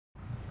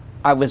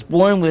I was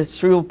born with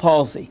cerebral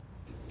palsy,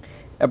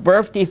 a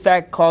birth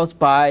defect caused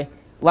by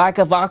lack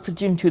of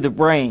oxygen to the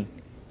brain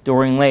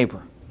during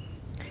labor.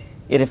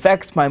 It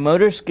affects my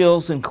motor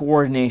skills and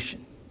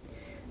coordination.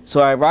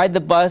 So I ride the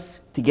bus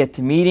to get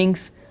to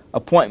meetings,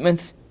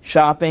 appointments,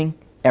 shopping,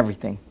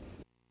 everything.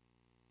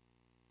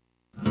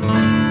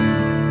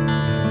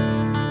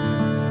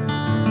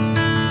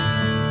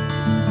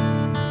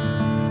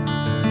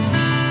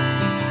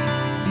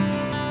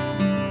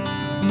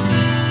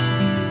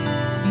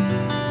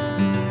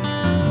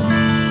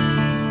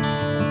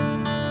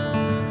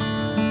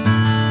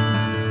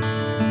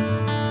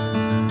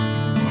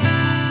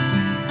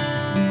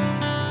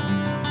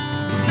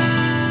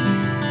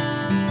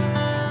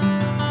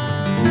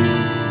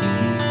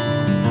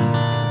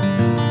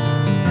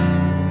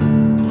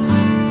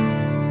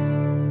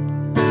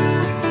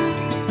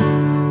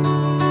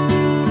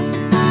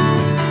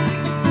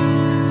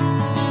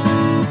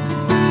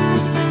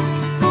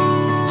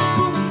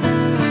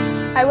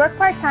 I work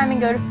part-time and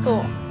go to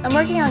school. I'm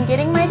working on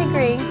getting my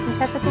degree from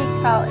Chesapeake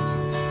College.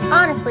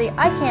 Honestly,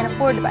 I can't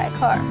afford to buy a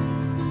car.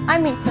 I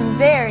meet some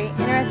very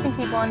interesting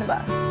people on the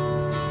bus.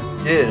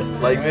 Yeah,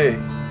 like me.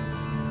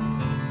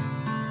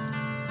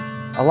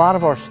 A lot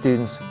of our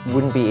students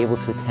wouldn't be able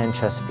to attend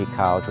Chesapeake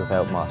College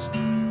without MUST.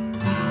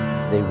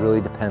 They really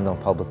depend on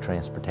public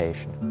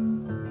transportation.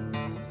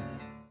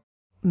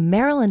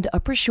 Maryland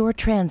Upper Shore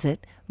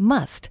Transit,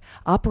 MUST,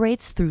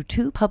 operates through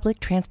two public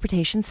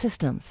transportation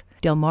systems,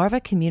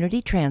 Delmarva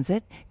Community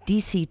Transit,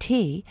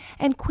 DCT,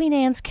 and Queen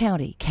Anne's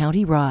County,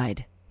 County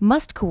Ride.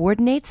 MUST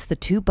coordinates the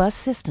two bus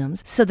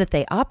systems so that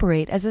they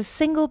operate as a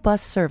single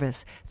bus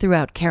service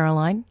throughout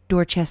Caroline,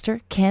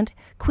 Dorchester, Kent,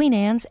 Queen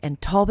Anne's,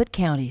 and Talbot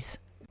counties.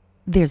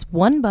 There's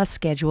one bus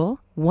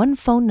schedule, one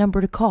phone number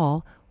to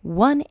call,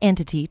 one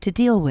entity to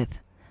deal with.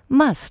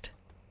 MUST.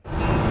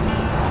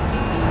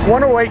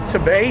 108 to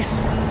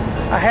base.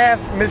 I have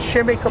Ms.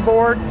 Shimmick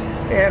aboard,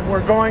 and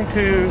we're going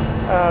to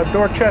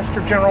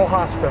Dorchester General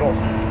Hospital.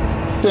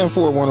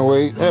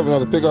 10-4-108, I have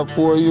another pickup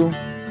for you.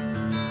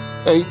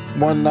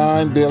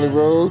 819 Bailey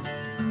Road,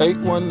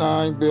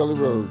 819 Bailey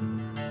Road,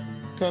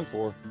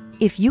 10-4.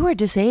 If you are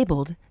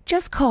disabled,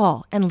 just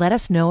call and let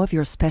us know of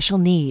your special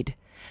need.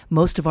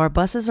 Most of our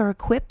buses are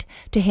equipped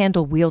to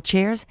handle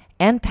wheelchairs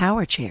and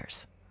power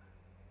chairs.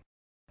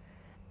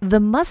 The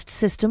MUST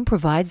system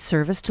provides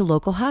service to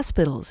local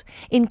hospitals,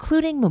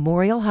 including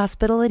Memorial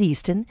Hospital at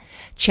Easton,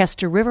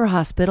 Chester River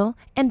Hospital,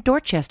 and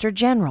Dorchester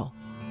General.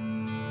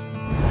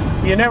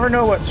 You never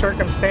know what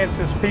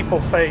circumstances people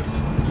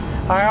face.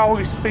 I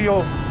always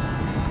feel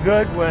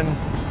good when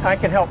I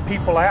can help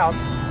people out.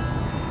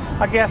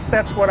 I guess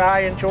that's what I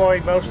enjoy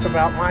most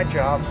about my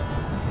job.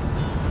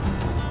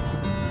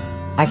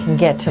 I can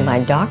get to my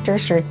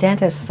doctor's or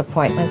dentist's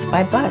appointments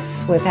by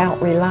bus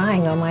without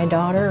relying on my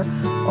daughter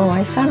or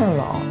my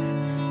son-in-law.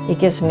 It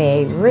gives me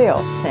a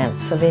real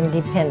sense of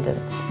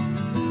independence.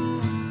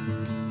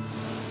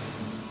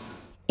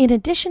 In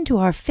addition to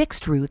our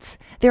fixed routes,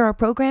 there are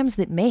programs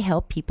that may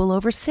help people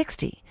over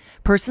 60,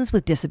 persons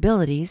with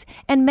disabilities,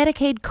 and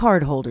Medicaid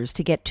cardholders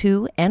to get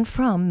to and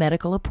from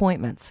medical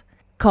appointments.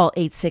 Call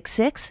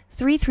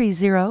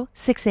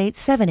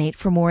 866-330-6878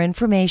 for more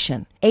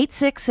information.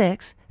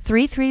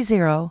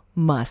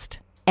 866-330-MUST.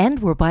 And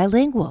we're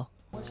bilingual.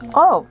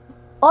 Oh,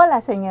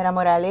 hola, señora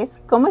Morales.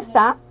 ¿Cómo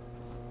está?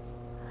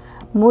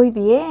 Muy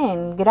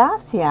bien,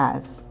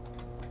 gracias.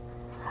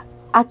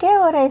 ¿A qué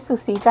hora es su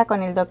cita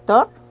con el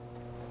doctor?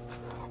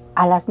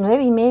 A las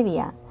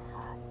 9:30.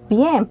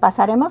 Bien,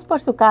 pasaremos por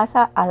su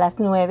casa a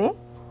las 9.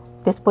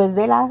 Después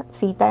de la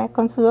cita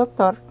con su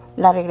doctor,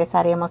 la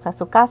regresaremos a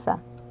su casa.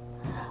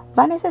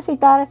 ¿Va a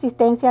necesitar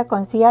asistencia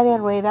con silla de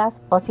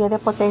ruedas o silla de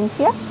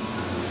potencia?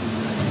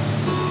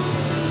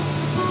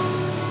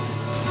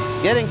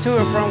 Getting to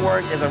and from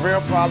work is a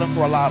real problem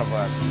for a lot of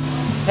us.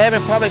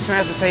 Having public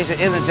transportation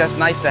isn't just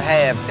nice to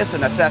have, it's a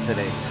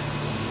necessity.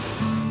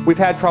 We've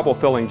had trouble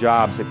filling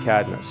jobs at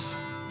Cadmus.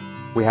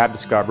 We have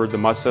discovered the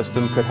MUST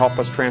system could help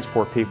us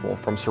transport people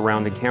from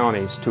surrounding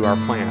counties to our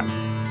plant.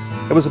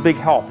 It was a big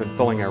help in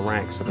filling our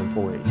ranks of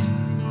employees.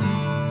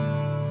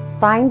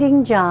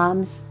 Finding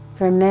jobs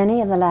for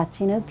many of the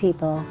Latino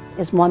people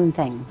is one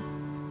thing.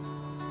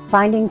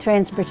 Finding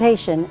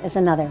transportation is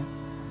another.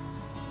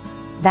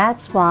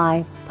 That's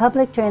why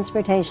public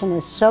transportation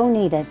is so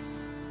needed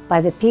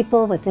by the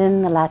people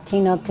within the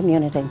Latino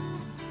community.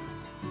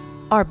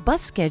 Our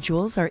bus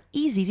schedules are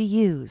easy to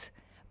use.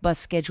 Bus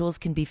schedules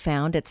can be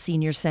found at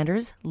senior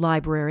centers,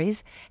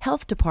 libraries,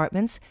 health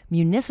departments,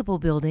 municipal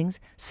buildings,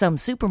 some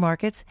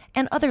supermarkets,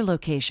 and other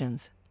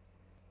locations.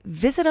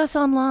 Visit us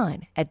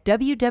online at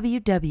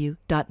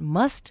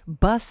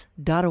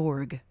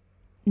www.mustbus.org.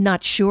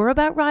 Not sure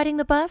about riding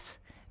the bus?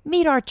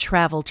 Meet our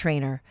travel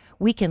trainer.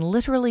 We can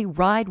literally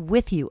ride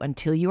with you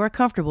until you are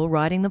comfortable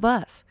riding the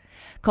bus.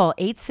 Call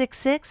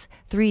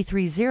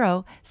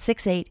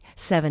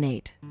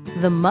 866-330-6878.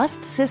 The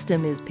MUST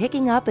system is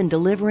picking up and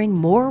delivering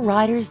more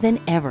riders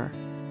than ever.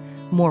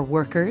 More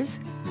workers,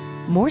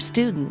 more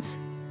students,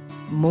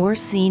 more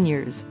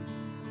seniors,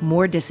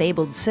 more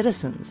disabled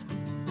citizens.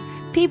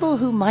 people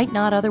who might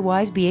not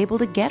otherwise be able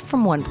to get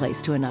from one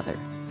place to another.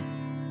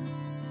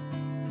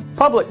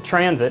 Public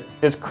transit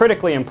is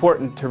critically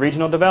important to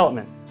regional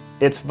development.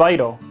 It's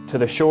vital to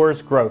the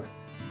shore's growth.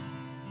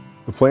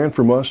 The plan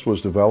for MUST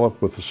was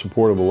developed with the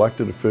support of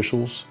elected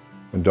officials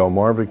and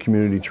Delmarva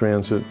Community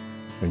Transit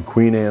and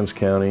Queen Anne's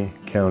County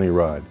County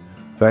Ride.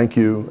 Thank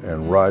you,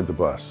 and ride the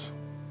bus.